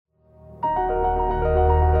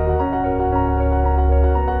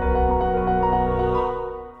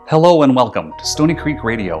Hello and welcome to Stony Creek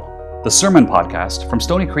Radio, the sermon podcast from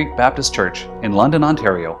Stony Creek Baptist Church in London,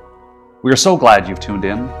 Ontario. We are so glad you've tuned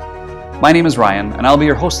in. My name is Ryan, and I'll be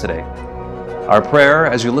your host today. Our prayer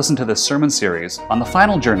as you listen to this sermon series on the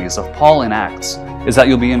final journeys of Paul in Acts is that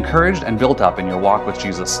you'll be encouraged and built up in your walk with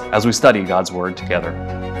Jesus as we study God's Word together.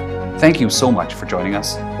 Thank you so much for joining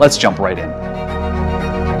us. Let's jump right in.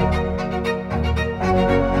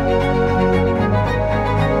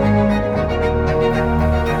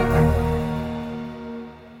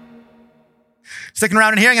 Sticking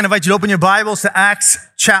around in here, I'm going to invite you to open your Bibles to Acts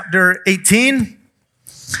chapter 18.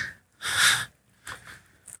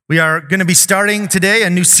 We are going to be starting today a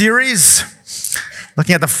new series,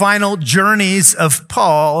 looking at the final journeys of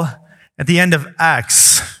Paul at the end of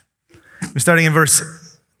Acts. We're starting in verse,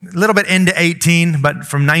 a little bit into 18, but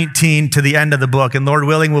from 19 to the end of the book. And Lord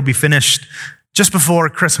willing, we'll be finished just before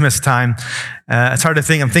Christmas time. It's hard to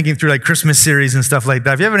think. I'm thinking through like Christmas series and stuff like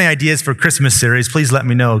that. If you have any ideas for Christmas series, please let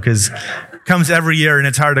me know, because it comes every year and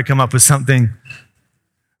it's hard to come up with something.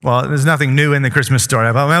 Well, there's nothing new in the Christmas story.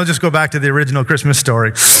 I'll just go back to the original Christmas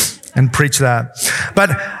story and preach that.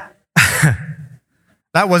 But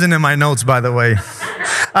that wasn't in my notes, by the way.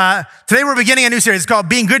 Today we're beginning a new series. It's called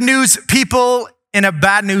Being Good News People in a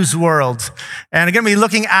Bad News World. And I'm going to be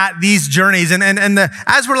looking at these journeys. And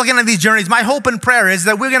as we're looking at these journeys, my hope and prayer is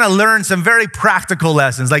that we're going to learn some very practical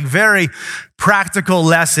lessons, like very practical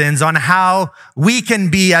lessons on how we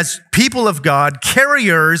can be, as people of God,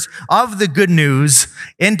 carriers of the good news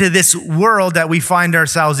into this world that we find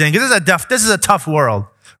ourselves in. Because this is a tough world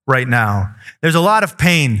right now. There's a lot of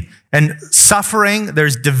pain and suffering,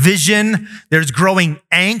 there's division, there's growing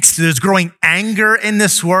angst, there's growing anger in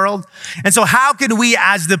this world. And so how can we,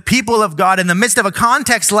 as the people of God, in the midst of a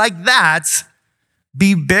context like that,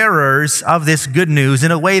 be bearers of this good news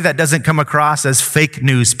in a way that doesn't come across as fake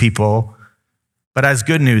news people, but as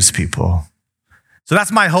good news people? So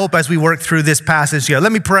that's my hope as we work through this passage here.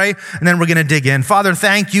 Let me pray, and then we're going to dig in. Father,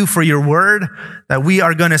 thank you for your word that we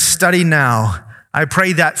are going to study now. I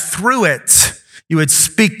pray that through it, you would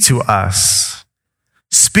speak to us.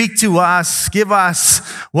 Speak to us. Give us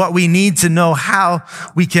what we need to know, how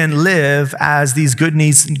we can live as these good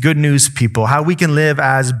news people, how we can live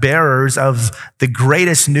as bearers of the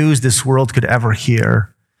greatest news this world could ever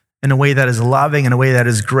hear, in a way that is loving, in a way that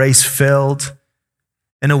is grace-filled,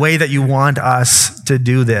 in a way that you want us to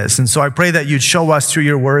do this. And so I pray that you'd show us through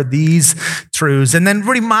your word these truths, and then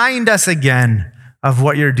remind us again of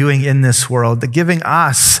what you're doing in this world, giving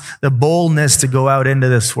us the boldness to go out into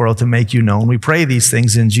this world to make you known. We pray these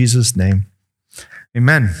things in Jesus' name.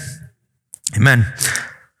 Amen. Amen.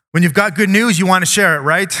 When you've got good news, you want to share it,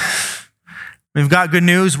 right? When you've got good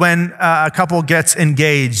news, when a couple gets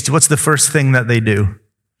engaged, what's the first thing that they do?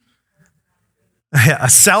 A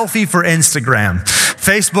selfie for Instagram.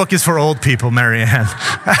 Facebook is for old people, Marianne.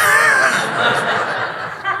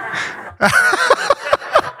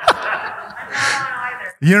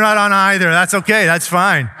 You're not on either. That's okay. That's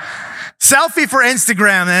fine. Selfie for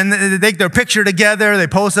Instagram. And they take their picture together. They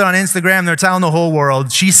post it on Instagram. They're telling the whole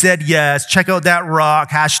world, she said yes. Check out that rock.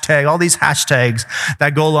 Hashtag. All these hashtags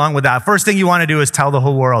that go along with that. First thing you want to do is tell the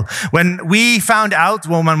whole world. When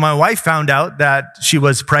my wife found out that she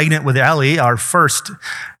was pregnant with Ellie, our first,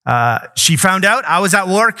 she found out. I was at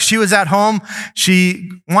work. She was at home.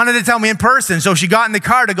 She wanted to tell me in person. So she got in the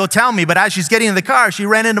car to go tell me. But as she's getting in the car, she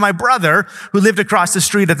ran into my brother, who lived across the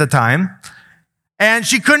street at the time. And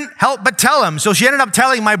she couldn't help but tell him. So she ended up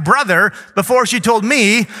telling my brother before she told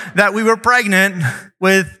me that we were pregnant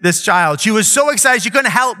with this child. She was so excited she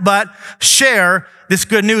couldn't help but share this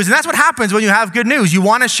good news. And that's what happens when you have good news. You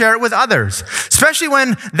want to share it with others, especially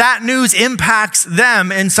when that news impacts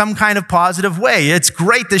them in some kind of positive way. It's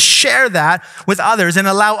great to share that with others and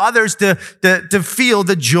allow others to feel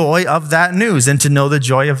the joy of that news and to know the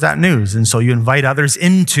joy of that news. And so you invite others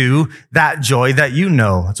into that joy that you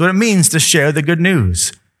know. That's what it means to share the good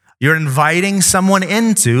news. You're inviting someone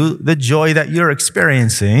into the joy that you're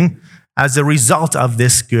experiencing as a result of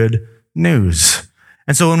this good news.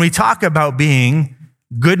 And so when we talk about being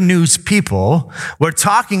good news people, we're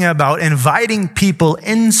talking about inviting people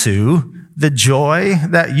into the joy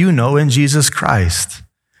that you know in Jesus Christ.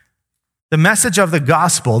 The message of the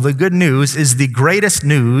gospel, the good news, is the greatest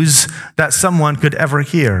news that someone could ever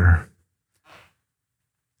hear.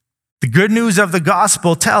 The good news of the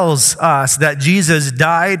gospel tells us that Jesus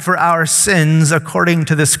died for our sins according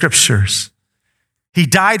to the scriptures. He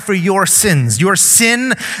died for your sins. Your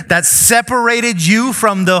sin that separated you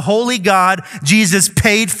from the holy God, Jesus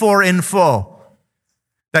paid for in full.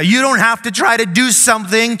 That you don't have to try to do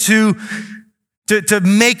something to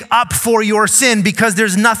make up for your sin, because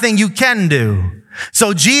there's nothing you can do.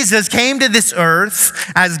 So Jesus came to this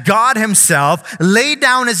earth as God himself, laid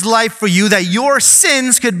down his life for you that your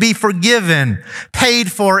sins could be forgiven,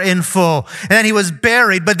 paid for in full. And then he was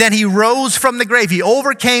buried, but then he rose from the grave. He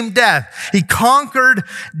overcame death. He conquered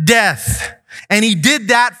death. And he did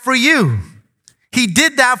that for you. He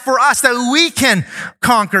did that for us, that we can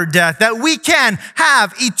conquer death, that we can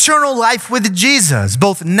have eternal life with Jesus,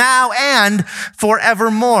 both now and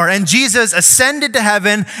forevermore. And Jesus ascended to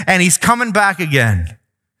heaven, and he's coming back again.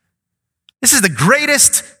 This is the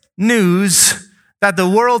greatest news that the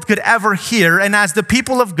world could ever hear. And as the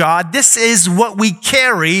people of God, this is what we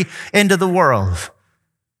carry into the world.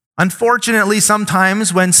 Unfortunately,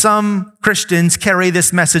 sometimes when some Christians carry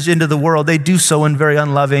this message into the world, they do so in very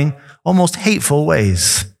unloving, almost hateful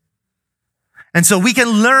ways. And so we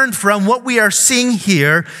can learn from what we are seeing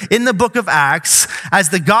here in the book of Acts as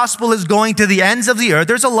the gospel is going to the ends of the earth.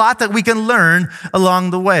 There's a lot that we can learn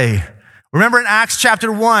along the way. Remember in Acts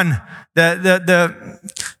chapter 1, the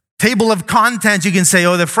table of contents, you can say,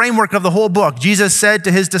 the framework of the whole book. Jesus said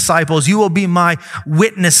to his disciples, you will be my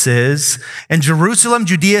witnesses in Jerusalem,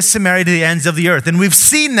 Judea, Samaria, to the ends of the earth. And we've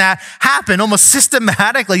seen that happen almost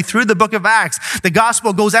systematically through the book of Acts. The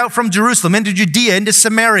gospel goes out from Jerusalem into Judea, into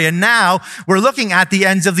Samaria. Now we're looking at the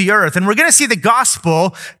ends of the earth. And we're going to see the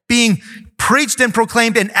gospel being preached and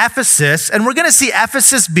proclaimed in Ephesus. And we're going to see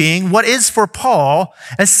Ephesus being what is for Paul,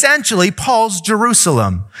 essentially Paul's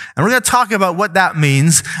Jerusalem. And we're going to talk about what that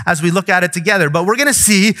means as we look at it together. But we're going to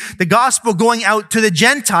see the gospel going out to the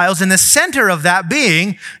Gentiles, and the center of that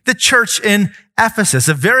being the church in Ephesus,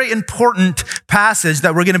 a very important passage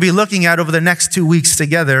that we're going to be looking at over the next 2 weeks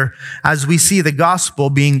together as we see the gospel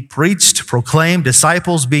being preached, proclaimed,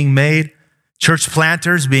 disciples being made, church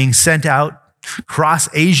planters being sent out across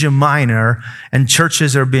Asia Minor, and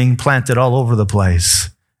churches are being planted all over the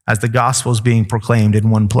place as the gospel is being proclaimed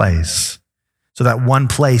in one place. So that one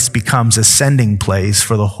place becomes a sending place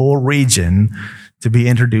for the whole region to be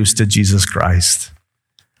introduced to Jesus Christ.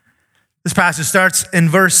 This passage starts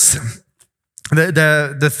in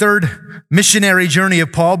the third missionary journey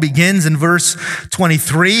of Paul begins in verse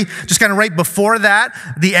 23. Just kind of right before that,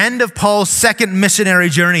 the end of Paul's second missionary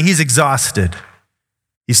journey, he's exhausted.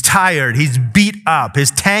 He's tired. He's beat up. His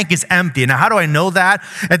tank is empty. Now, how do I know that?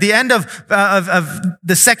 At the end of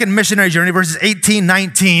the second missionary journey, verses 18,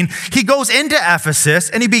 19, he goes into Ephesus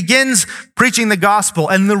and he begins preaching the gospel.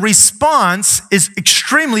 And the response is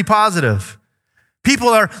extremely positive. People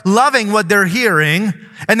are loving what they're hearing.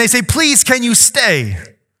 And they say, please, can you stay? You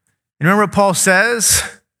remember what Paul says?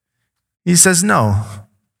 He says no.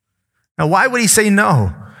 Now, why would he say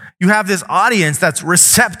no? You have this audience that's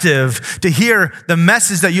receptive to hear the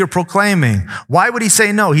message that you're proclaiming. Why would he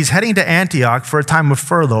say no? He's heading to Antioch for a time of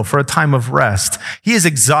furlough, for a time of rest. He is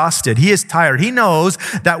exhausted. He is tired. He knows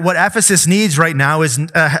that what Ephesus needs right now is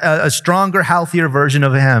a stronger, healthier version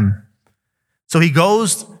of him. So he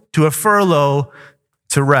goes to a furlough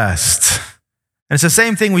to rest. And it's the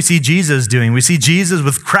same thing we see Jesus doing. We see Jesus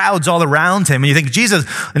with crowds all around him. And you think Jesus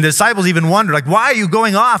and the disciples even wonder, why are you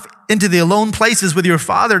going off into the alone places with your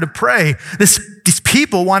Father to pray? These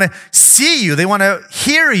people want to see you. They want to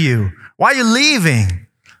hear you. Why are you leaving?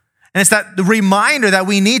 And it's the reminder that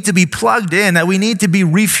we need to be plugged in, that we need to be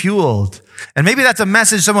refueled. And maybe that's a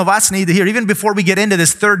message some of us need to hear, even before we get into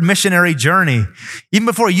this third missionary journey. Even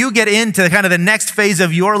before you get into kind of the next phase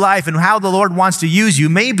of your life and how the Lord wants to use you,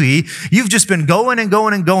 maybe you've just been going and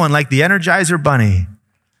going and going like the Energizer Bunny.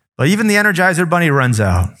 But even the Energizer Bunny runs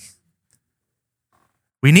out.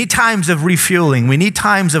 We need times of refueling. We need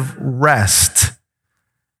times of rest.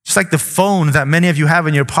 Just like the phone that many of you have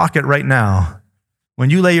in your pocket right now. When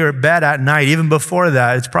you lay your bed at night, even before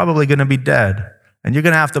that, it's probably going to be dead. And you're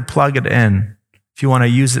going to have to plug it in if you want to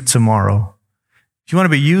use it tomorrow. If you want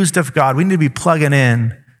to be used of God, we need to be plugging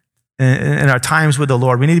in our times with the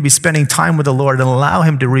Lord. We need to be spending time with the Lord and allow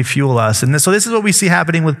him to refuel us. And so this is what we see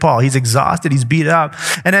happening with Paul. He's exhausted. He's beat up.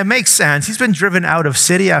 And it makes sense. He's been driven out of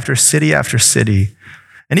city after city after city.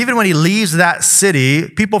 And even when he leaves that city,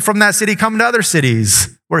 people from that city come to other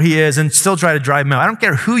cities where he is and still try to drive him out. I don't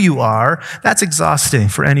care who you are. That's exhausting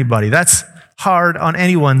for anybody. That's hard on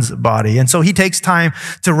anyone's body. And so he takes time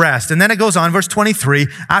to rest. And then it goes on, verse 23,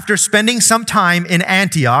 after spending some time in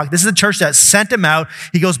Antioch, this is the church that sent him out,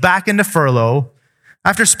 he goes back into furlough.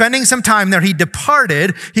 After spending some time there, he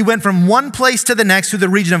departed. He went from one place to the next through the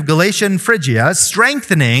region of Galatia and Phrygia,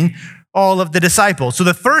 strengthening all of the disciples. So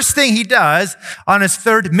the first thing he does on his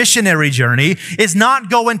third missionary journey is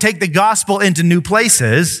not go and take the gospel into new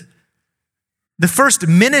places. The first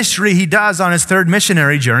ministry he does on his third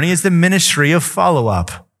missionary journey is the ministry of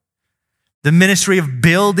follow-up. the ministry of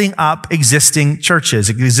building up existing churches,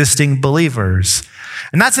 existing believers.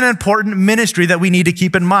 And that's an important ministry that we need to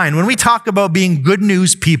keep in mind. When we talk about being good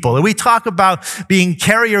news people, and we talk about being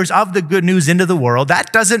carriers of the good news into the world,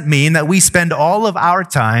 that doesn't mean that we spend all of our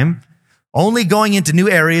time only going into new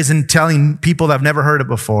areas and telling people that have never heard it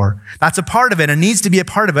before. That's a part of it. It needs to be a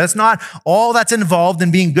part of it. It's not all that's involved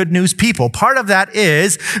in being good news people. Part of that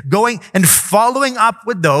is going and following up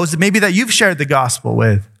with those maybe that you've shared the gospel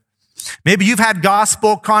with. Maybe you've had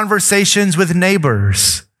gospel conversations with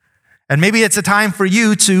neighbors. And maybe it's a time for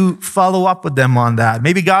you to follow up with them on that.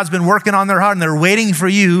 Maybe God's been working on their heart and they're waiting for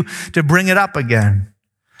you to bring it up again.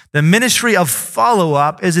 The ministry of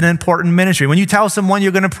follow-up is an important ministry. When you tell someone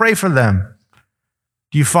you're going to pray for them,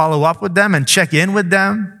 do you follow up with them and check in with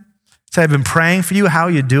them? Say, I've been praying for you. How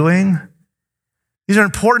are you doing? These are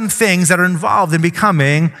important things that are involved in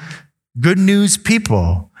becoming good news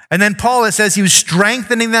people. And then Paul, it says he was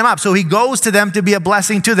strengthening them up. So he goes to them to be a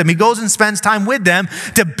blessing to them. He goes and spends time with them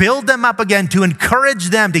to build them up again, to encourage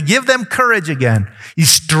them, to give them courage again. He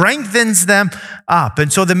strengthens them up.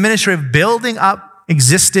 And so the ministry of building up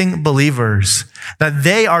existing believers, that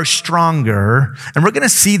they are stronger. And we're going to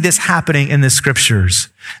see this happening in the scriptures.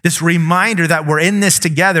 This reminder that we're in this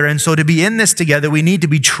together. And so to be in this together, we need to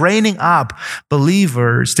be training up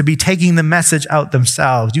believers to be taking the message out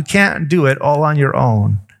themselves. You can't do it all on your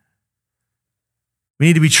own. We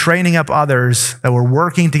need to be training up others that we're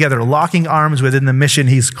working together, locking arms within the mission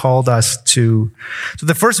he's called us to. So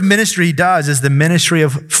the first ministry he does is the ministry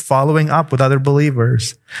of following up with other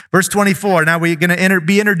believers. Verse 24, now we're going to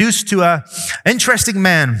be introduced to an interesting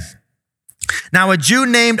man. Now a Jew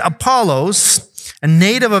named Apollos, a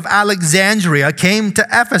native of Alexandria, came to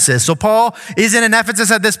Ephesus. So Paul isn't in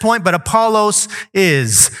Ephesus at this point, but Apollos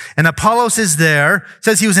is. And Apollos is there. It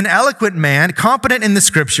says he was an eloquent man, competent in the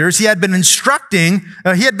scriptures. He had been instructed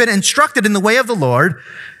in the way of the Lord.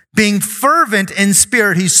 Being fervent in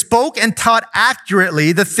spirit, he spoke and taught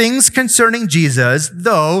accurately the things concerning Jesus,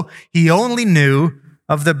 though he only knew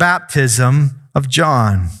of the baptism of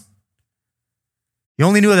John. He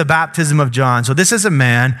only knew of the baptism of John. So this is a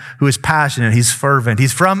man who is passionate. He's fervent.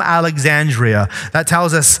 He's from Alexandria. That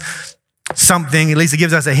tells us something, at least it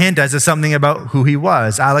gives us a hint as to something about who he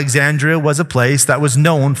was. Alexandria was a place that was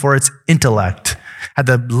known for its intellect. Had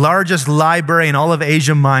the largest library in all of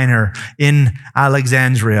Asia Minor in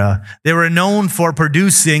Alexandria. They were known for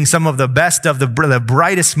producing some of the best of the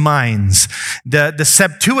brightest minds. The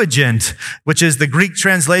Septuagint, which is the Greek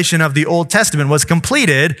translation of the Old Testament, was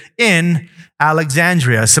completed in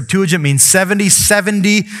Alexandria. Septuagint means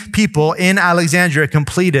 70 people in Alexandria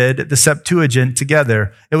completed the Septuagint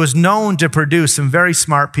together. It was known to produce some very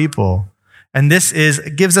smart people. And this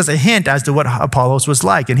gives us a hint as to what Apollos was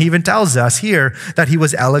like. And he even tells us here that he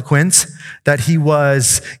was eloquent, that he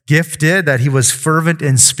was gifted, that he was fervent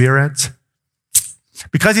in spirit.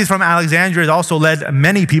 Because he's from Alexandria, it also led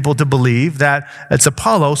many people to believe that it's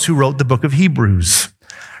Apollos who wrote the book of Hebrews.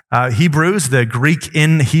 Hebrews, the Greek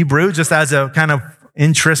in Hebrew, just as a kind of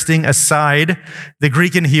interesting aside, the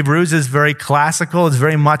Greek in Hebrews is very classical. It's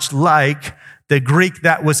very much like the Greek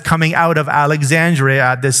that was coming out of Alexandria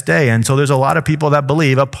at this day. And so there's a lot of people that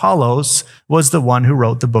believe Apollos was the one who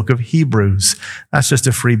wrote the book of Hebrews. That's just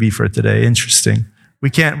a freebie for today. Interesting. We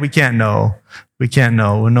can't know. We can't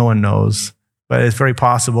know. No one knows. But it's very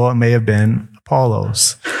possible it may have been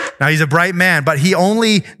Apollos. Now he's a bright man, but he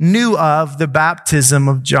only knew of the baptism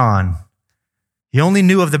of John. He only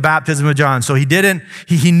knew of the baptism of John. So he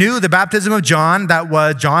knew the baptism of John, that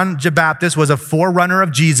was John the Baptist was a forerunner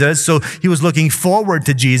of Jesus. So he was looking forward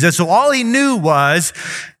to Jesus. So all he knew was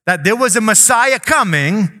that there was a Messiah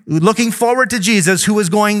coming, looking forward to Jesus, who was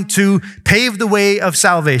going to pave the way of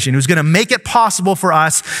salvation, who's going to make it possible for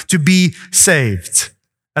us to be saved.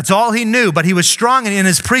 That's all he knew, but he was strong in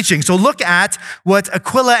his preaching. So look at what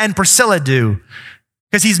Aquila and Priscilla do,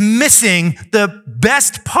 because he's missing the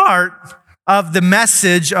best part of the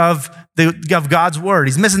message of God's word.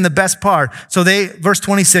 He's missing the best part. So verse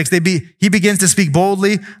 26, he begins to speak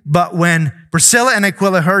boldly, but when Priscilla and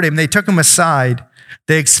Aquila heard him, they took him aside.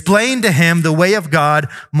 They explained to him the way of God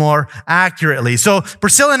more accurately. So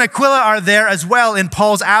Priscilla and Aquila are there as well in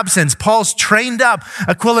Paul's absence. Paul's trained up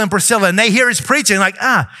Aquila and Priscilla, and they hear his preaching like,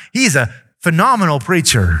 he's a phenomenal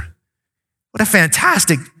preacher. What a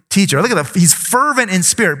fantastic teacher. Look at that. He's fervent in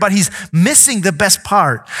spirit, but he's missing the best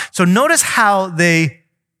part. So notice how they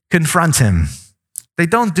confront him. They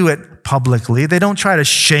don't do it publicly. They don't try to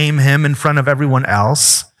shame him in front of everyone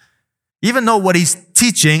else. Even though what he's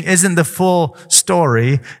teaching isn't the full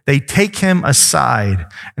story, they take him aside.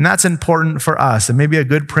 And that's important for us. It may be a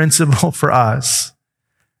good principle for us.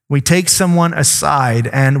 We take someone aside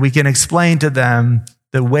and we can explain to them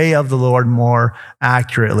the way of the Lord more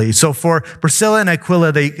accurately. So for Priscilla and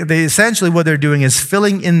Aquila, they essentially what they're doing is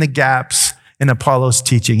filling in the gaps in Apollos'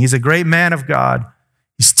 teaching. He's a great man of God.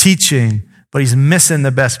 He's teaching, but he's missing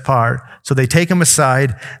the best part. So they take him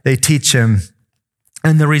aside, they teach him.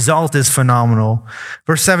 And the result is phenomenal.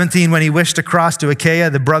 Verse 17, when he wished to cross to Achaia,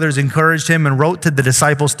 the brothers encouraged him and wrote to the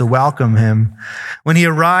disciples to welcome him. When he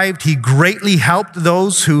arrived, he greatly helped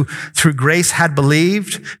those who through grace had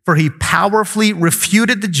believed, for he powerfully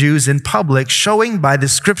refuted the Jews in public, showing by the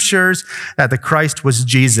scriptures that the Christ was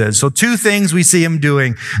Jesus. So two things we see him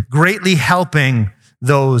doing: greatly helping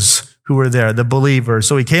those who were there, the believers.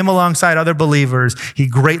 So he came alongside other believers, he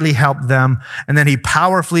greatly helped them, and then he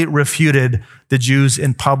powerfully refuted the Jews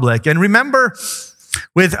in public. And remember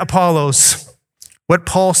with Apollos, what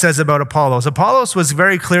Paul says about Apollos. Apollos was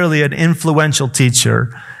very clearly an influential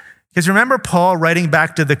teacher. Because remember Paul writing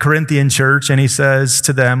back to the Corinthian church, and he says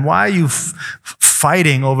to them, why are you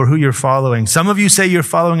fighting over who you're following? Some of you say you're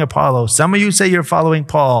following Apollos. Some of you say you're following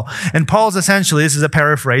Paul. And Paul's essentially, this is a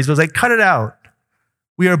paraphrase, was like, cut it out.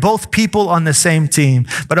 We are both people on the same team.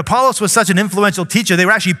 But Apollos was such an influential teacher, they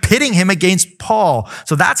were actually pitting him against Paul.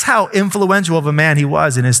 So that's how influential of a man he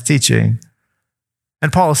was in his teaching.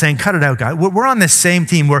 And Paul is saying, cut it out, guys. We're on the same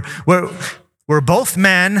team. We're both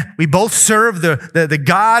men. We both serve the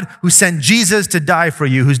God who sent Jesus to die for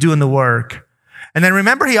you, who's doing the work. And then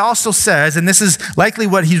remember, he also says, and this is likely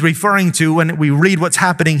what he's referring to when we read what's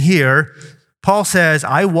happening here. Paul says,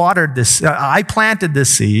 I planted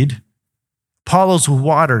this seed. Apollos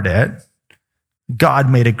watered it. God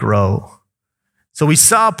made it grow. So we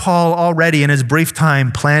saw Paul already in his brief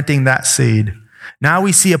time planting that seed. Now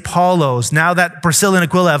we see Apollos, now that Priscilla and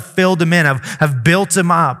Aquila have filled him in, have built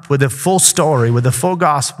him up with the full story, with the full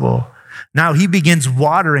gospel. Now he begins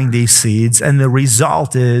watering these seeds, and the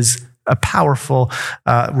result is a powerful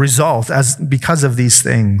result because of these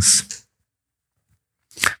things.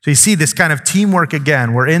 So you see this kind of teamwork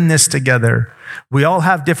again. We're in this together. We all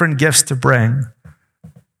have different gifts to bring.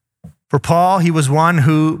 For Paul, he was one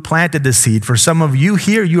who planted the seed. For some of you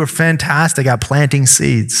here, you are fantastic at planting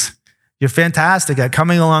seeds. You're fantastic at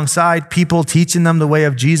coming alongside people, teaching them the way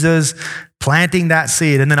of Jesus, planting that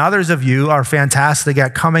seed. And then others of you are fantastic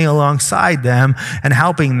at coming alongside them and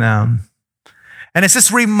helping them. And it's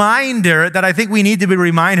this reminder that I think we need to be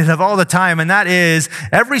reminded of all the time, and that is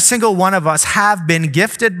every single one of us have been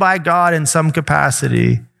gifted by God in some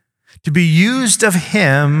capacity to be used of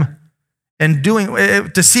him and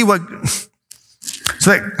to see what,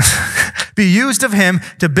 so like, be used of him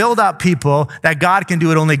to build up people that God can do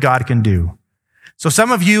what only God can do. So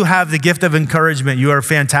some of you have the gift of encouragement. You are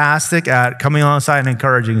fantastic at coming alongside and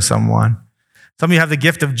encouraging someone. Some of you have the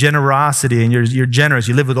gift of generosity and you're generous.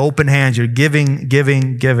 You live with open hands. You're giving.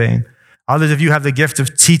 Others of you have the gift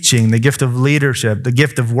of teaching, the gift of leadership, the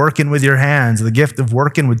gift of working with your hands, the gift of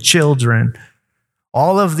working with children.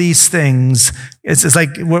 All of these things, it's like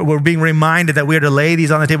we're being reminded that we're to lay these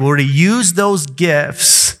on the table. We're to use those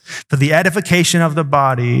gifts for the edification of the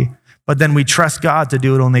body, but then we trust God to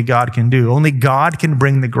do what only God can do. Only God can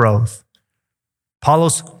bring the growth.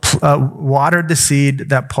 Apollos watered the seed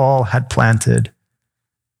that Paul had planted.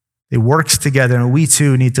 They worked together, and we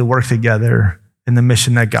too need to work together in the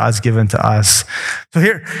mission that God's given to us. So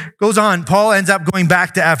here goes on. Paul ends up going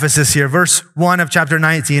back to Ephesus here, verse 1 of chapter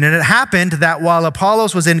 19. And it happened that while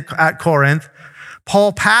Apollos was at Corinth,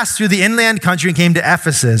 Paul passed through the inland country and came to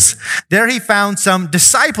Ephesus. There he found some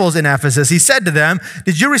disciples in Ephesus. He said to them,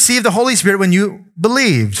 "Did you receive the Holy Spirit when you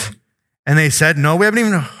believed?" And they said, "No, we haven't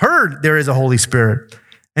even heard there is a Holy Spirit."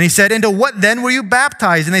 And he said, "Into what then were you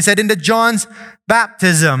baptized?" And they said, "Into John's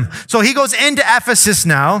baptism." So he goes into Ephesus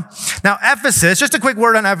now. Now, Ephesus, just a quick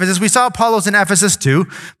word on Ephesus. We saw Apollos in Ephesus too,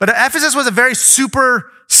 but Ephesus was a very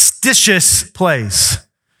superstitious place.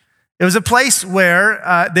 It was a place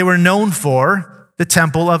where they were known for the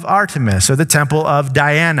temple of Artemis, or the temple of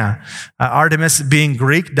Diana. Artemis being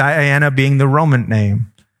Greek, Diana being the Roman name.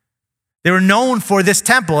 They were known for this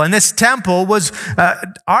temple, and this temple was,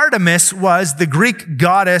 Artemis was the Greek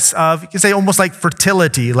goddess of, you can say almost like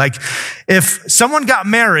fertility. Like if someone got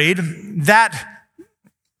married, that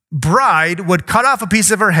bride would cut off a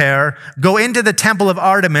piece of her hair, go into the temple of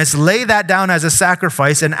Artemis, lay that down as a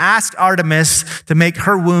sacrifice, and ask Artemis to make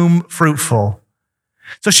her womb fruitful.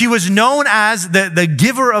 So she was known as the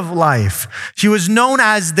giver of life. She was known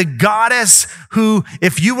as the goddess who,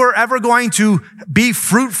 if you were ever going to be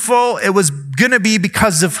fruitful, it was going to be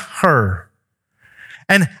because of her.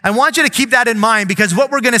 And I want you to keep that in mind, because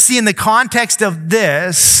what we're going to see in the context of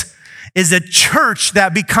this is a church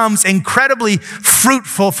that becomes incredibly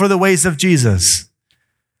fruitful for the ways of Jesus.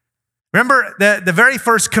 Remember, the very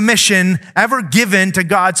first commission ever given to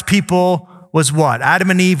God's people was what?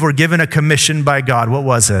 Adam and Eve were given a commission by God. What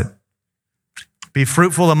was it? Be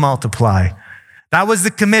fruitful and multiply. That was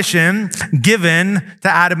the commission given to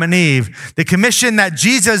Adam and Eve. The commission that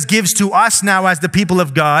Jesus gives to us now as the people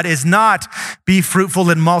of God is not be fruitful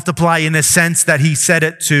and multiply in the sense that he said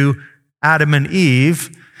it to Adam and Eve,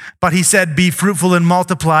 but he said be fruitful and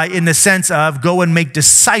multiply in the sense of go and make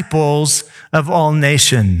disciples of all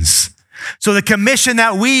nations. So the commission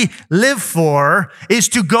that we live for is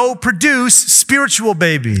to go produce spiritual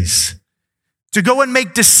babies, to go and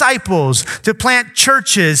make disciples, to plant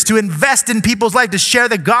churches, to invest in people's life, to share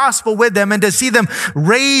the gospel with them, and to see them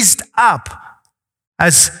raised up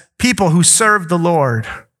as people who serve the Lord.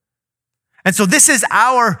 And so this is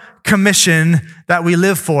our commission that we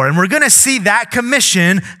live for. And we're going to see that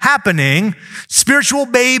commission happening, spiritual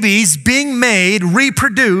babies being made,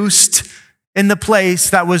 reproduced in the place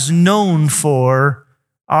that was known for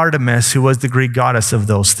Artemis, who was the Greek goddess of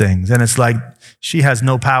those things. And it's like, she has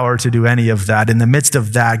no power to do any of that. In the midst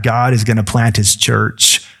of that, God is going to plant his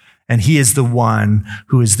church. And he is the one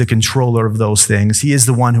who is the controller of those things. He is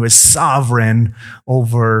the one who is sovereign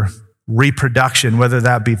over reproduction, whether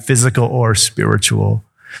that be physical or spiritual.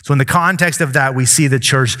 So in the context of that, we see the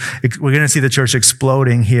church, we're going to see the church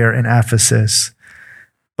exploding here in Ephesus.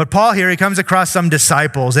 But Paul here, he comes across some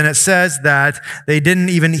disciples, and it says that they didn't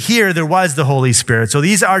even hear there was the Holy Spirit. So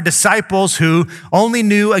these are disciples who only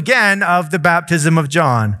knew, again, of the baptism of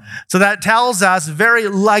John. So that tells us very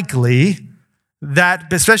likely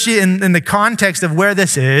that, especially in the context of where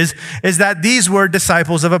this is that these were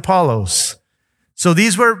disciples of Apollos. So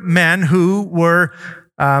these were men who were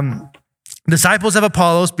disciples of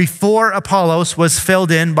Apollos before Apollos was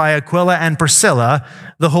filled in by Aquila and Priscilla,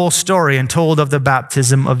 the whole story, and told of the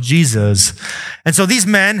baptism of Jesus. And so these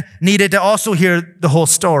men needed to also hear the whole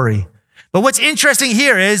story. But what's interesting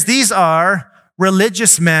here is these are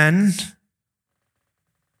religious men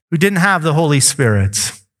who didn't have the Holy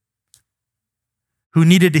Spirit, who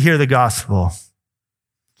needed to hear the gospel.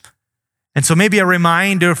 And so maybe a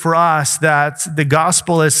reminder for us that the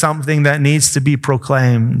gospel is something that needs to be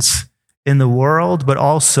proclaimed in the world, but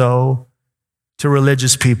also to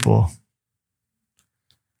religious people.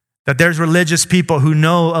 That there's religious people who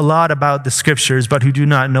know a lot about the scriptures, but who do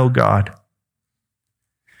not know God.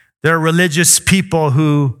 There are religious people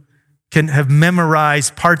who can have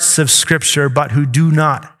memorized parts of scripture, but who do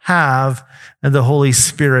not have the Holy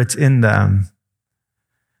Spirit in them.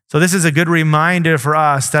 So this is a good reminder for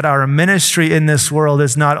us that our ministry in this world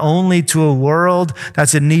is not only to a world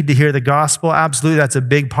that's in need to hear the gospel. Absolutely, that's a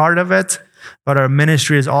big part of it. But our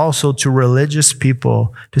ministry is also to religious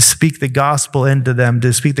people, to speak the gospel into them,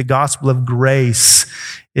 to speak the gospel of grace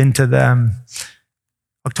into them.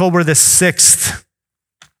 October the 6th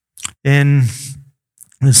in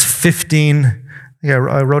this 15, I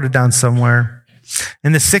wrote it down somewhere.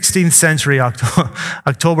 In the 16th century,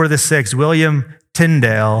 October the 6th, William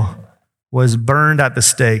Tyndale was burned at the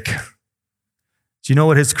stake. Do you know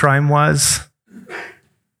what his crime was?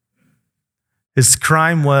 His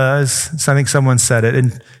crime was, I think someone said it,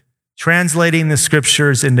 in translating the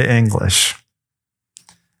scriptures into English.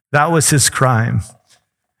 That was his crime.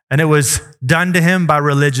 And it was done to him by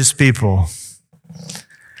religious people.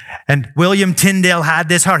 And William Tyndale had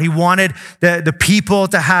this heart. He wanted the people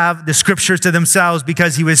to have the scriptures to themselves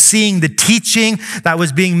because he was seeing the teaching that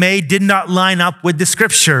was being made did not line up with the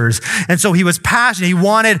scriptures. And so he was passionate. He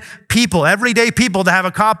wanted people, everyday people, to have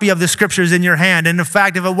a copy of the scriptures in your hand. And in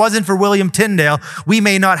fact, if it wasn't for William Tyndale, we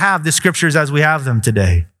may not have the scriptures as we have them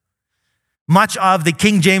today. Much of the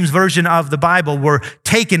King James Version of the Bible were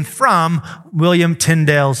taken from William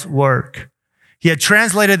Tyndale's work. He had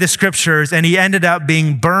translated the scriptures and he ended up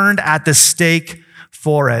being burned at the stake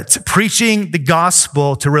for it, preaching the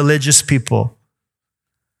gospel to religious people.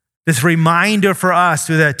 This reminder for us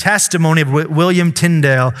through the testimony of William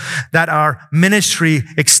Tyndale that our ministry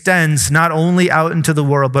extends not only out into the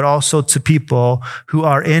world, but also to people who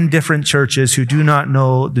are in different churches who do not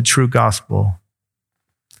know the true gospel,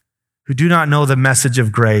 who do not know the message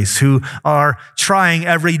of grace, who are trying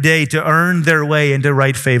every day to earn their way into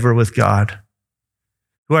right favor with God,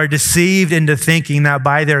 who are deceived into thinking that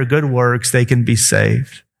by their good works they can be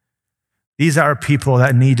saved. These are people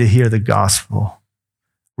that need to hear the gospel,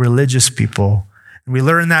 religious people. And we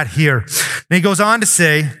learn that here. And he goes on to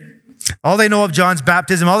say, all they know of John's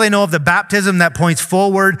baptism, all they know of the baptism that points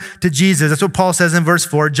forward to Jesus. That's what Paul says in verse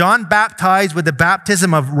 4. John baptized with the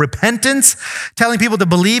baptism of repentance, telling people to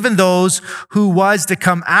believe in those who was to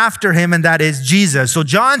come after him, and that is Jesus. So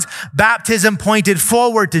John's baptism pointed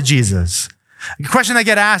forward to Jesus. The question I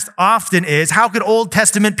get asked often is, how could Old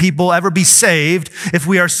Testament people ever be saved if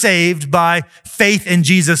we are saved by faith in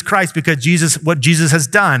Jesus Christ because what Jesus has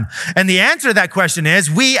done? And the answer to that question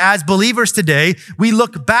is, we as believers today, we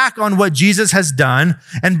look back on what Jesus has done,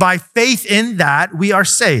 and by faith in that, we are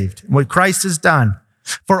saved, what Christ has done.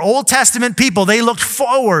 For Old Testament people, they looked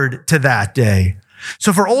forward to that day.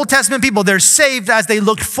 So for Old Testament people, they're saved as they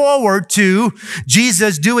looked forward to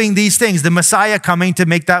Jesus doing these things, the Messiah coming to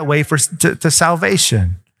make that way to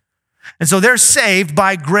salvation. And so they're saved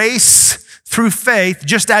by grace through faith,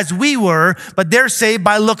 just as we were, but they're saved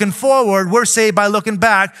by looking forward. We're saved by looking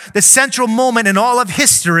back. The central moment in all of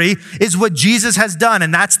history is what Jesus has done.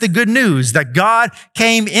 And that's the good news, that God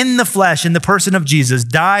came in the flesh in the person of Jesus,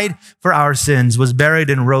 died for our sins, was buried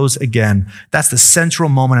and rose again. That's the central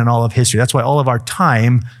moment in all of history. That's why all of our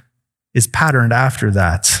time is patterned after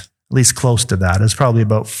that, at least close to that. It's probably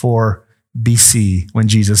about 4 BC when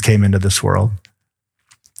Jesus came into this world.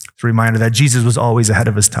 It's a reminder that Jesus was always ahead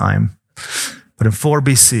of his time. But in 4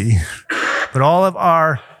 BC, but all of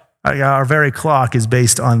our very clock is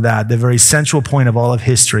based on that. The very central point of all of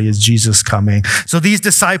history is Jesus coming. So these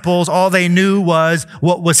disciples, all they knew was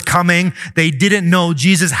what was coming. They didn't know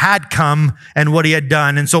Jesus had come and what he had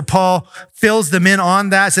done. And so Paul fills them in on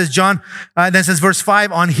that. Says then says verse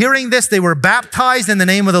 5, on hearing this, they were baptized in the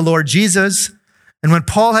name of the Lord Jesus. And when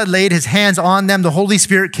Paul had laid his hands on them, the Holy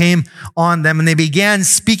Spirit came on them, and they began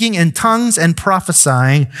speaking in tongues and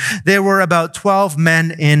prophesying. There were about 12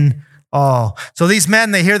 men in all. So these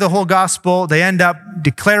men, they hear the whole gospel. They end up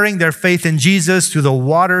declaring their faith in Jesus through the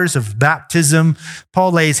waters of baptism.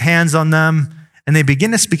 Paul lays hands on them, and they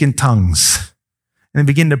begin to speak in tongues, and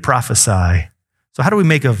they begin to prophesy. So what do we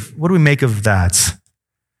make of that?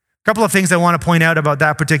 A couple of things I want to point out about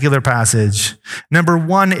that particular passage. Number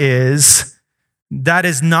one is, that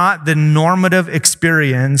is not the normative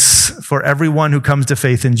experience for everyone who comes to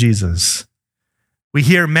faith in Jesus. We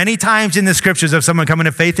hear many times in the scriptures of someone coming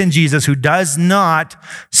to faith in Jesus who does not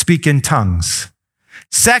speak in tongues.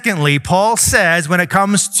 Secondly, Paul says when it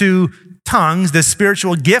comes to tongues, the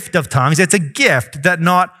spiritual gift of tongues, it's a gift that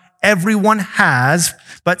not everyone has,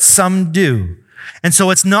 but some do. And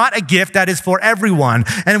so it's not a gift that is for everyone.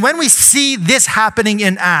 And when we see this happening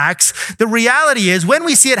in Acts, the reality is when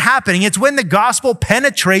we see it happening, it's when the gospel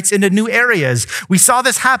penetrates into new areas. We saw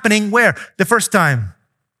this happening where? The first time?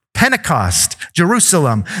 Pentecost,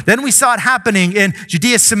 Jerusalem. Then we saw it happening in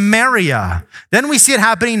Judea, Samaria. Then we see it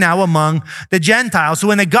happening now among the Gentiles. So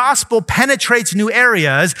when the gospel penetrates new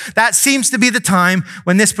areas, that seems to be the time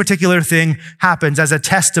when this particular thing happens as a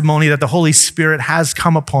testimony that the Holy Spirit has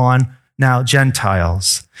come upon now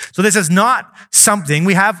Gentiles. So this is not something,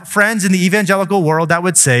 we have friends in the evangelical world that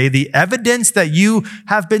would say the evidence that you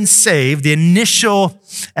have been saved, the initial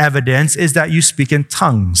evidence is that you speak in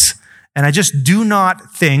tongues. And I just do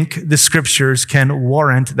not think the scriptures can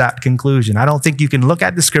warrant that conclusion. I don't think you can look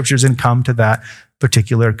at the scriptures and come to that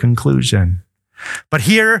particular conclusion. But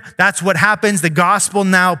here, that's what happens. The gospel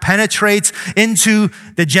now penetrates into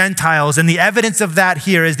the Gentiles. And the evidence of that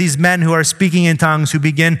here is these men who are speaking in tongues who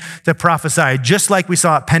begin to prophesy, just like we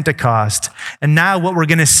saw at Pentecost. And now what we're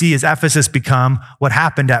going to see is Ephesus become what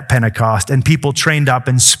happened at Pentecost, and people trained up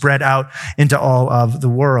and spread out into all of the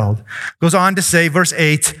world. Goes on to say, verse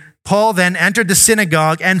 8, Paul then entered the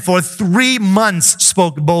synagogue and for 3 months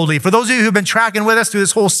spoke boldly. For those of you who've been tracking with us through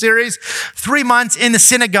this whole series, 3 months in the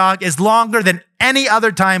synagogue is longer than any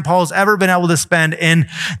other time Paul's ever been able to spend in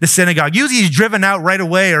the synagogue. Usually he's driven out right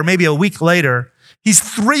away or maybe a week later. He's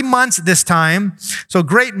 3 months this time. So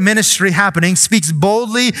great ministry happening, speaks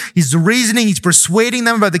boldly. He's reasoning. He's persuading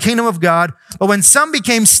them about the kingdom of God. But when some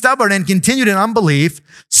became stubborn and continued in unbelief,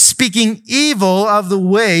 speaking evil of the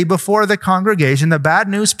way before the congregation, the bad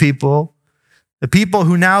news people, the people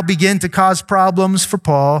who now begin to cause problems for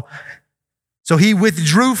Paul, so he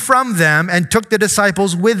withdrew from them and took the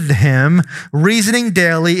disciples with him, reasoning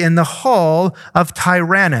daily in the hall of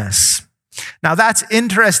Tyrannus. Now that's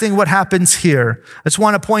interesting what happens here. I just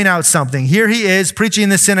want to point out something. Here he is preaching in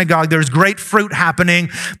the synagogue. There's great fruit happening,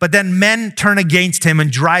 but then men turn against him and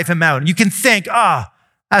drive him out. And you can think,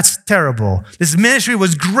 that's terrible. This ministry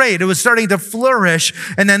was great. It was starting to flourish,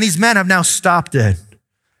 and then these men have now stopped it.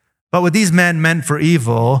 But what these men meant for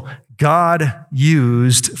evil, God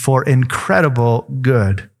used for incredible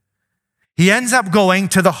good. He ends up going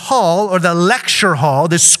to the hall or the lecture hall,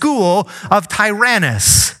 the school of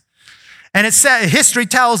Tyrannus. And it said, history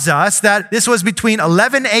tells us that this was between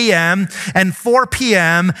 11 a.m. and 4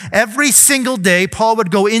 p.m. Every single day, Paul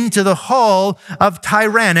would go into the hall of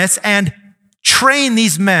Tyrannus and train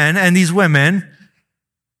these men and these women,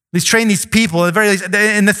 train these people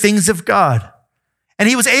in the things of God. And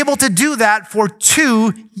he was able to do that for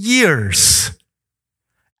 2 years.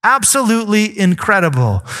 Absolutely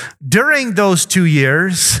incredible. During those 2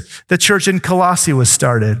 years, the church in Colossae was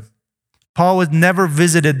started. Paul had never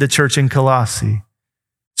visited the church in Colossae.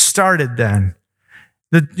 Started then.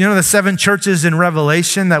 The 7 churches in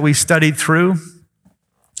Revelation that we studied through,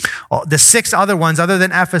 the 6 other ones other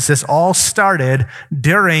than Ephesus all started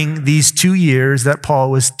during these 2 years that Paul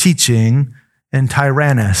was teaching in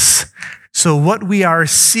Tyrannus. So what we are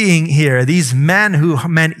seeing here, these men who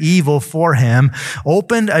meant evil for him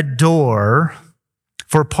opened a door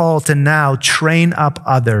for Paul to now train up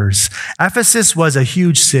others. Ephesus was a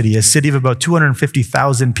huge city, a city of about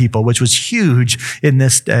 250,000 people, which was huge in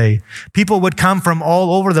this day. People would come from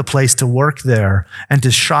all over the place to work there and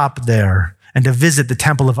to shop there and to visit the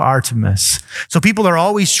temple of Artemis. So people are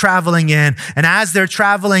always traveling in, and as they're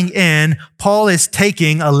traveling in, Paul is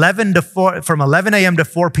taking from 11 a.m. to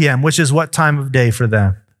 4 p.m., which is what time of day for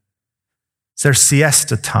them? It's their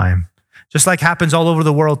siesta time. Just like happens all over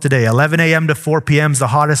the world today. 11 a.m. to 4 p.m. is the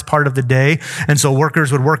hottest part of the day. And so workers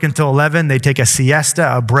would work until 11. They'd take a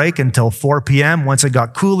siesta, a break until 4 p.m. Once it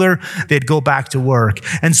got cooler, they'd go back to work.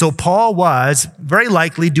 And so Paul was very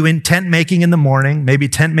likely doing tent making in the morning, maybe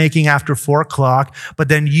tent making after 4 o'clock, but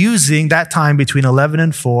then using that time between 11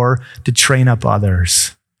 and 4 to train up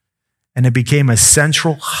others. And it became a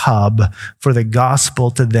central hub for the gospel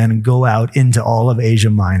to then go out into all of Asia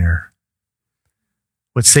Minor.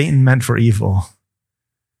 What Satan meant for evil,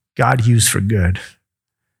 God used for good.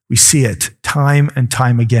 We see it time and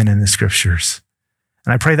time again in the scriptures.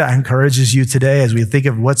 And I pray that encourages you today as we think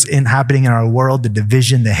of what's happening in our world, the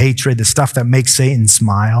division, the hatred, the stuff that makes Satan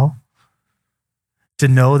smile, to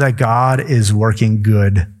know that God is working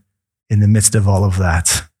good in the midst of all of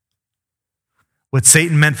that. What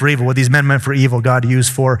Satan meant for evil, what these men meant for evil, God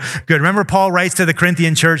used for good. Remember, Paul writes to the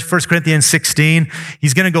Corinthian church, 1 Corinthians 16.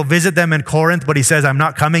 He's going to go visit them in Corinth, but he says, I'm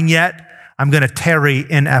not coming yet. I'm going to tarry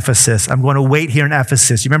in Ephesus. I'm going to wait here in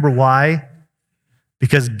Ephesus. You remember why?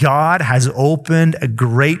 Because God has opened a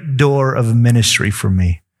great door of ministry for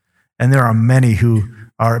me. And there are many who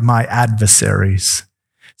are my adversaries.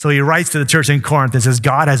 So he writes to the church in Corinth and says,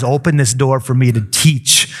 God has opened this door for me to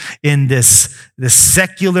teach in this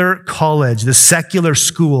secular college, this secular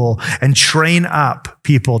school, and train up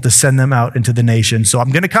people to send them out into the nation. So I'm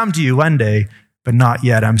going to come to you one day, but not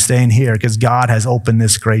yet. I'm staying here because God has opened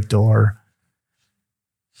this great door.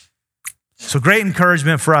 So great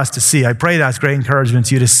encouragement for us to see. I pray that's great encouragement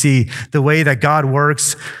to you to see the way that God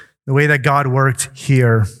works, the way that God worked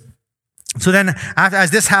here. So then, as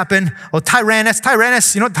this happened,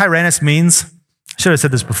 Tyrannus, you know what Tyrannus means? I should have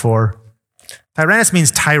said this before. Tyrannus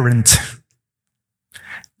means tyrant.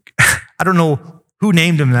 I don't know who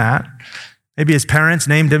named him that. Maybe his parents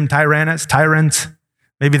named him Tyrannus, tyrant.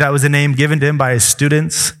 Maybe that was a name given to him by his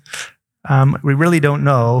students. We really don't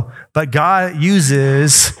know. But God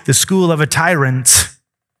uses the school of a tyrant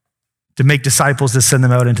to make disciples to send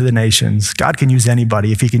them out into the nations. God can use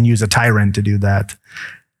anybody if he can use a tyrant to do that.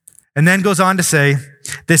 And then goes on to say,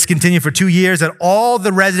 this continued for 2 years, that all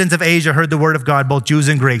the residents of Asia heard the word of God, both Jews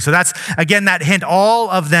and Greeks. So that's, again, that hint. All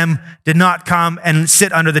of them did not come and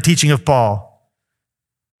sit under the teaching of Paul.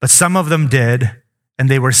 But some of them did, and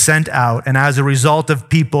they were sent out. And as a result of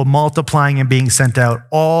people multiplying and being sent out,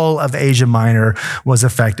 all of Asia Minor was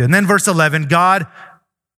affected. And then verse 11, God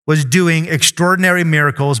was doing extraordinary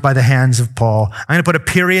miracles by the hands of Paul. I'm going to put a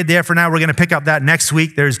period there for now. We're going to pick up that next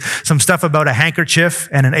week. There's some stuff about a handkerchief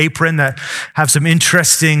and an apron that have some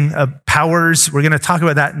interesting powers. We're going to talk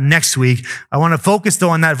about that next week. I want to focus though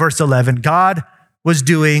on that verse 11. God was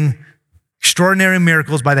doing extraordinary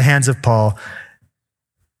miracles by the hands of Paul.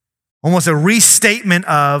 Almost a restatement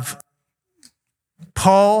of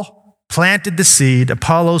Paul planted the seed,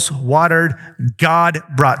 Apollos watered, God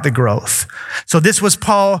brought the growth. So this was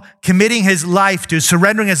Paul committing his life to,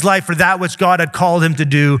 surrendering his life for that which God had called him to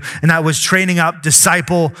do, and that was training up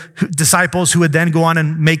disciples who would then go on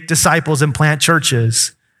and make disciples and plant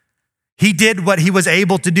churches. He did what he was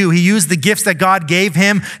able to do. He used the gifts that God gave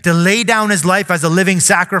him to lay down his life as a living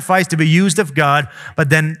sacrifice to be used of God, but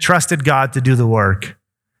then trusted God to do the work.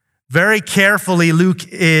 Very careful Luke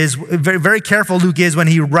is when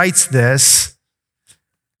he writes this,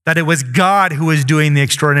 that it was God who was doing the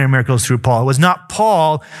extraordinary miracles through Paul. It was not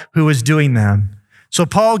Paul who was doing them. So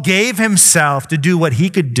Paul gave himself to do what he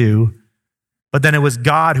could do, but then it was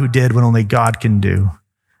God who did what only God can do.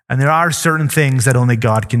 And there are certain things that only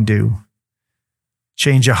God can do.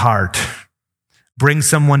 Change a heart. Bring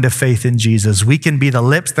someone to faith in Jesus. We can be the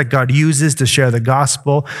lips that God uses to share the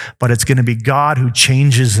gospel, but it's going to be God who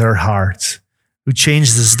changes their hearts. who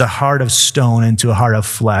changes the heart of stone into a heart of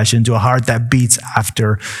flesh, into a heart that beats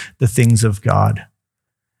after the things of God.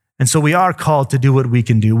 And so we are called to do what we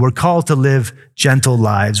can do. We're called to live gentle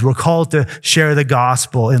lives. We're called to share the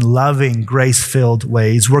gospel in loving, grace-filled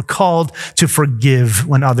ways. We're called to forgive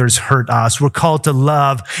when others hurt us. We're called to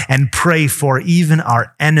love and pray for even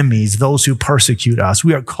our enemies, those who persecute us.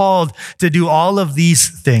 We are called to do all of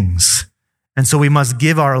these things. And so we must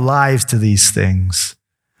give our lives to these things.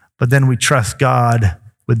 But then we trust God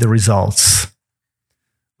with the results.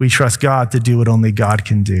 We trust God to do what only God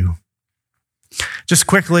can do. Just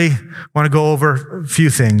quickly, I want to go over a few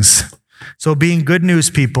things. So being good news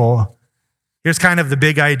people, here's kind of the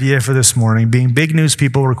big idea for this morning. Being big news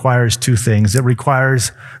people requires two things. It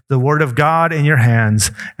requires the word of God in your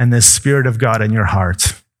hands and the Spirit of God in your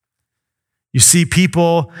heart. You see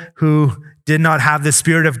people who did not have the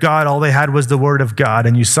Spirit of God, all they had was the word of God,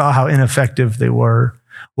 and you saw how ineffective they were.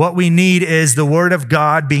 What we need is the word of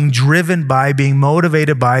God being driven by, being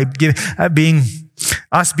motivated by, being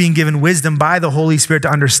given wisdom by the Holy Spirit to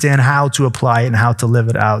understand how to apply it and how to live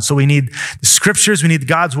it out. So we need the scriptures, we need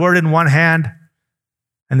God's word in one hand,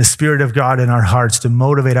 and the Spirit of God in our hearts to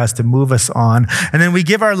motivate us, to move us on. And then we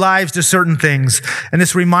give our lives to certain things. And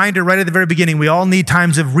this reminder right at the very beginning, we all need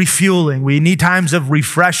times of refueling. We need times of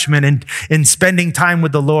refreshment and in spending time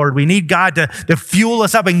with the Lord. We need God to fuel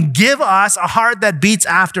us up and give us a heart that beats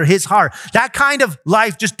after his heart. That kind of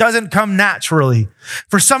life just doesn't come naturally.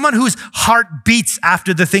 For someone whose heart beats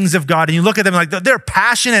after the things of God, and you look at them like they're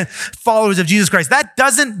passionate followers of Jesus Christ, that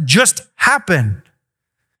doesn't just happen.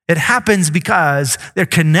 It happens because they're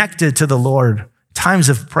connected to the Lord. Times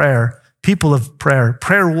of prayer, people of prayer,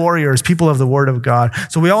 prayer warriors, people of the word of God.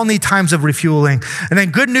 So we all need times of refueling. And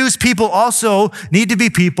then good news people also need to be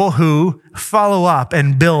people who follow up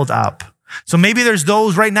and build up. So maybe there's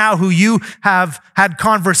those right now who you have had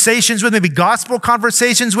conversations with, maybe gospel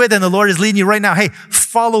conversations with, and the Lord is leading you right now. Hey,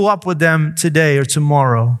 follow up with them today or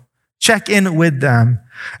tomorrow. Check in with them.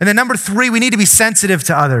 And then number 3, we need to be sensitive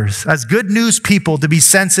to others. As good news people, to be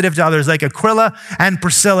sensitive to others, like Aquila and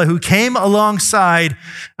Priscilla, who came alongside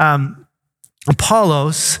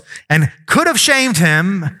Apollos and could have shamed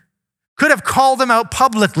him, could have called him out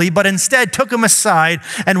publicly, but instead took him aside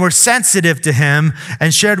and were sensitive to him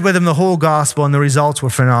and shared with him the whole gospel, and the results were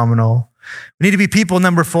phenomenal. We need to be people,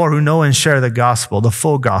 number 4, who know and share the gospel, the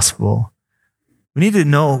full gospel. We need to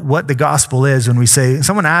know what the gospel is. When we say,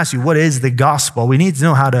 someone asks you, what is the gospel? We need to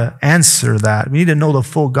know how to answer that. We need to know the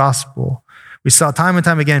full gospel. We saw time and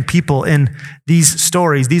time again people in these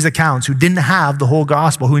stories, these accounts, who didn't have the whole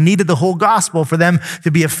gospel, who needed the whole gospel for them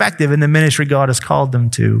to be effective in the ministry God has called them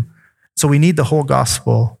to. So we need the whole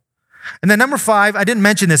gospel. And then number 5, I didn't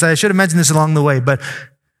mention this. I should have mentioned this along the way, but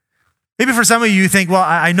maybe for some of you think, well,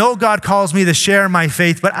 I know God calls me to share my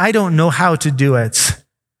faith, but I don't know how to do it.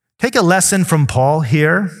 Take a lesson from Paul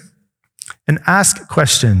here and ask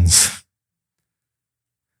questions.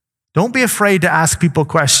 Don't be afraid to ask people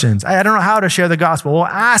questions. I don't know how to share the gospel. Well,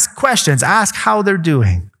 ask questions. Ask how they're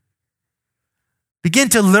doing. Begin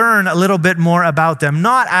to learn a little bit more about them,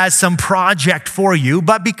 not as some project for you,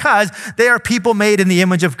 but because they are people made in the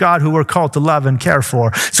image of God who we're called to love and care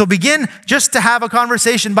for. So begin just to have a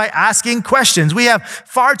conversation by asking questions. We have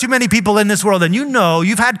far too many people in this world, and you know,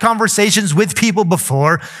 you've had conversations with people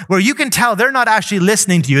before where you can tell they're not actually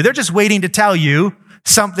listening to you. They're just waiting to tell you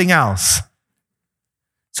something else.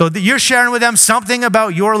 So you're sharing with them something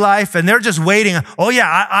about your life, and they're just waiting. Oh yeah,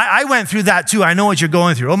 I went through that too. I know what you're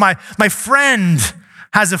going through. Oh, my friend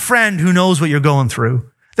has a friend who knows what you're going through.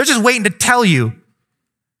 They're just waiting to tell you.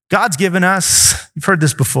 God's given us, you've heard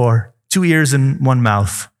this before, 2 ears and 1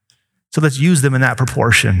 mouth. So let's use them in that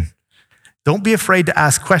proportion. Don't be afraid to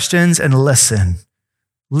ask questions and listen.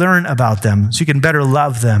 Learn about them so you can better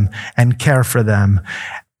love them and care for them.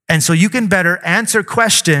 And so you can better answer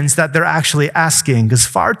questions that they're actually asking, because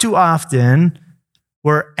far too often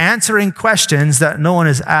we're answering questions that no one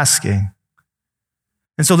is asking.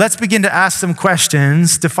 And so let's begin to ask some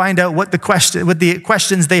questions to find out what the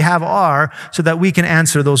questions they have are, so that we can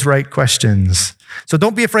answer those right questions. So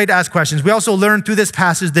don't be afraid to ask questions. We also learn through this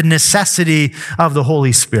passage the necessity of the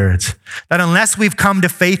Holy Spirit. That unless we've come to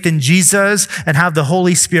faith in Jesus and have the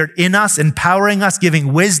Holy Spirit in us, empowering us,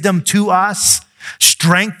 giving wisdom to us,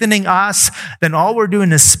 strengthening us, then all we're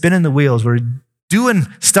doing is spinning the wheels. We're doing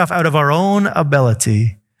stuff out of our own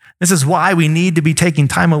ability. This is why we need to be taking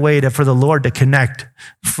time away for the Lord to connect,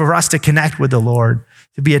 for us to connect with the Lord,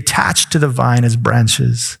 to be attached to the vine as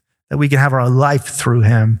branches, that we can have our life through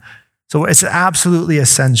him. So it's absolutely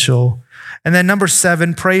essential. And then number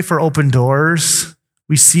 7, pray for open doors.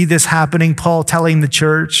 We see this happening. Paul telling the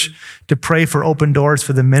church to pray for open doors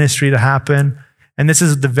for the ministry to happen. And this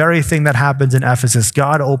is the very thing that happens in Ephesus.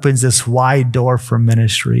 God opens this wide door for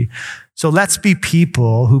ministry. So let's be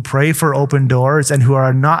people who pray for open doors and who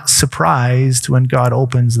are not surprised when God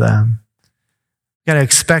opens them. You got to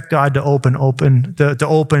expect God to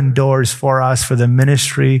open doors for us, for the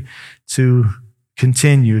ministry to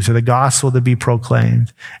continue, for the gospel to be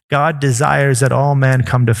proclaimed. God desires that all men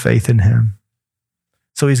come to faith in him.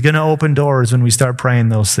 So he's going to open doors when we start praying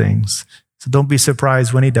those things. So don't be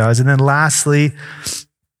surprised when he does. And then lastly,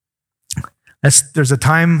 there's a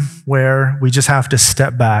time where we just have to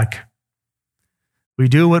step back. We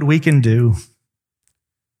do what we can do.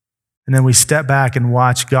 And then we step back and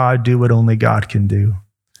watch God do what only God can do.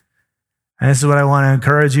 And this is what I want to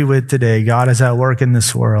encourage you with today. God is at work in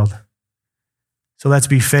this world. So let's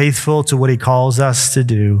be faithful to what he calls us to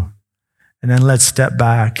do. And then let's step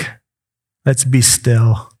back. Let's be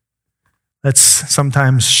still. Let's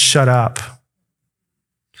sometimes shut up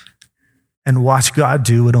and watch God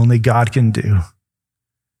do what only God can do.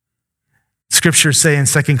 Scriptures say in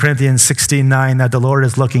 2 Corinthians 16:9 that the Lord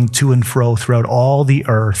is looking to and fro throughout all the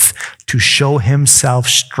earth to show himself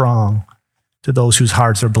strong to those whose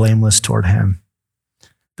hearts are blameless toward him.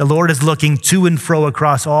 The Lord is looking to and fro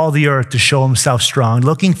across all the earth to show himself strong,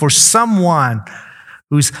 looking for someone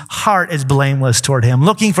whose heart is blameless toward him,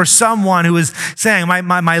 looking for someone who is saying,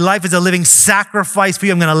 my life is a living sacrifice for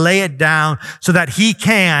you. I'm going to lay it down so that he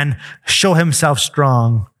can show himself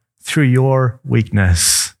strong through your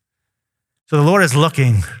weakness. So the Lord is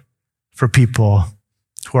looking for people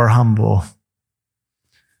who are humble,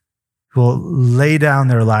 who will lay down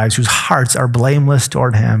their lives, whose hearts are blameless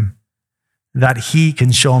toward him, that he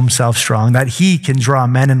can show himself strong, that he can draw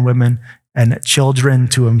men and women and children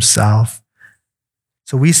to himself.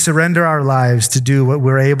 So we surrender our lives to do what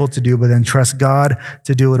we're able to do, but then trust God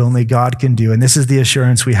to do what only God can do. And this is the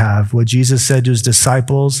assurance we have. What Jesus said to his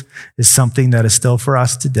disciples is something that is still for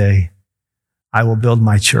us today. I will build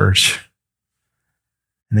my church,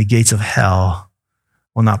 and the gates of hell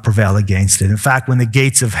will not prevail against it. In fact, when the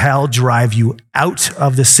gates of hell drive you out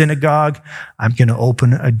of the synagogue, I'm going to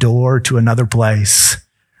open a door to another place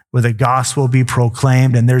where the gospel will be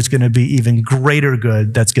proclaimed, and there's going to be even greater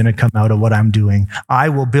good that's going to come out of what I'm doing. I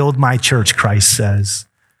will build my church, Christ says,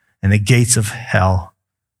 and the gates of hell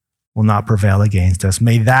will not prevail against us.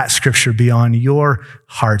 May that scripture be on your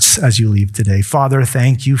hearts as you leave today. Father,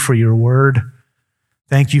 thank you for your word.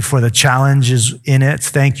 Thank you for the challenges in it.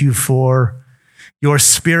 Thank you for your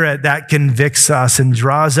spirit that convicts us and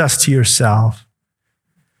draws us to yourself.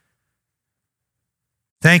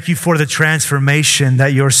 Thank you for the transformation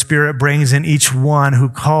that your spirit brings in each one who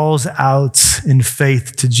calls out in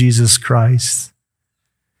faith to Jesus Christ.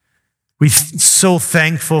 We're so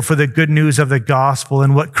thankful for the good news of the gospel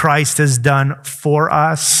and what Christ has done for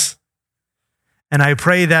us. And I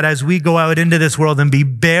pray that as we go out into this world and be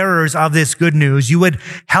bearers of this good news, you would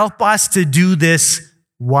help us to do this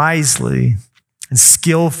wisely and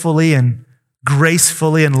skillfully and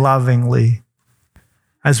gracefully and lovingly.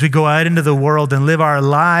 As we go out into the world and live our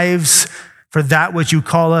lives for that which you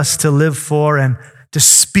call us to live for and to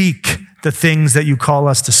speak the things that you call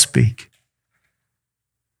us to speak.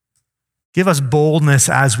 Give us boldness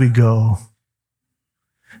as we go.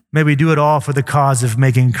 May we do it all for the cause of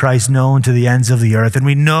making Christ known to the ends of the earth. And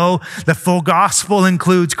we know the full gospel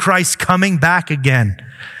includes Christ coming back again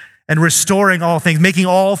and restoring all things, making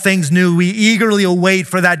all things new. We eagerly await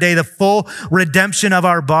for that day, the full redemption of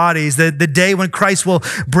our bodies, the day when Christ will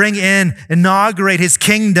inaugurate his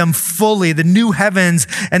kingdom fully, the new heavens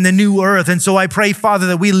and the new earth. And so I pray, Father,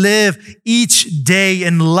 that we live each day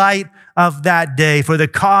in light of that day for the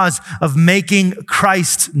cause of making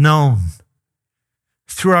Christ known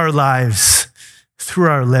through our lives, through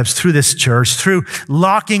our lips, through this church, through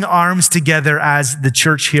locking arms together as the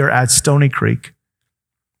church here at Stony Creek,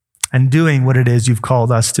 and doing what it is you've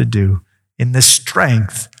called us to do in the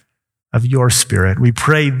strength of your Spirit. We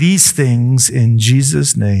pray these things in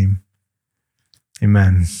Jesus' name.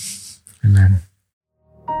 Amen. Amen.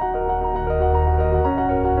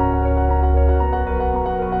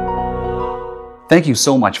 Thank you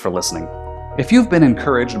so much for listening. If you've been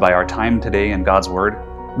encouraged by our time today in God's Word,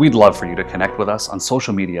 we'd love for you to connect with us on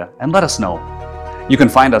social media and let us know. You can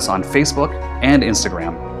find us on Facebook and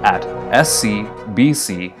Instagram at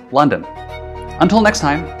SCBC London. Until next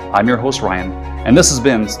time, I'm your host Ryan, and this has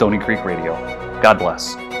been Stony Creek Radio. God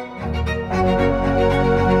bless.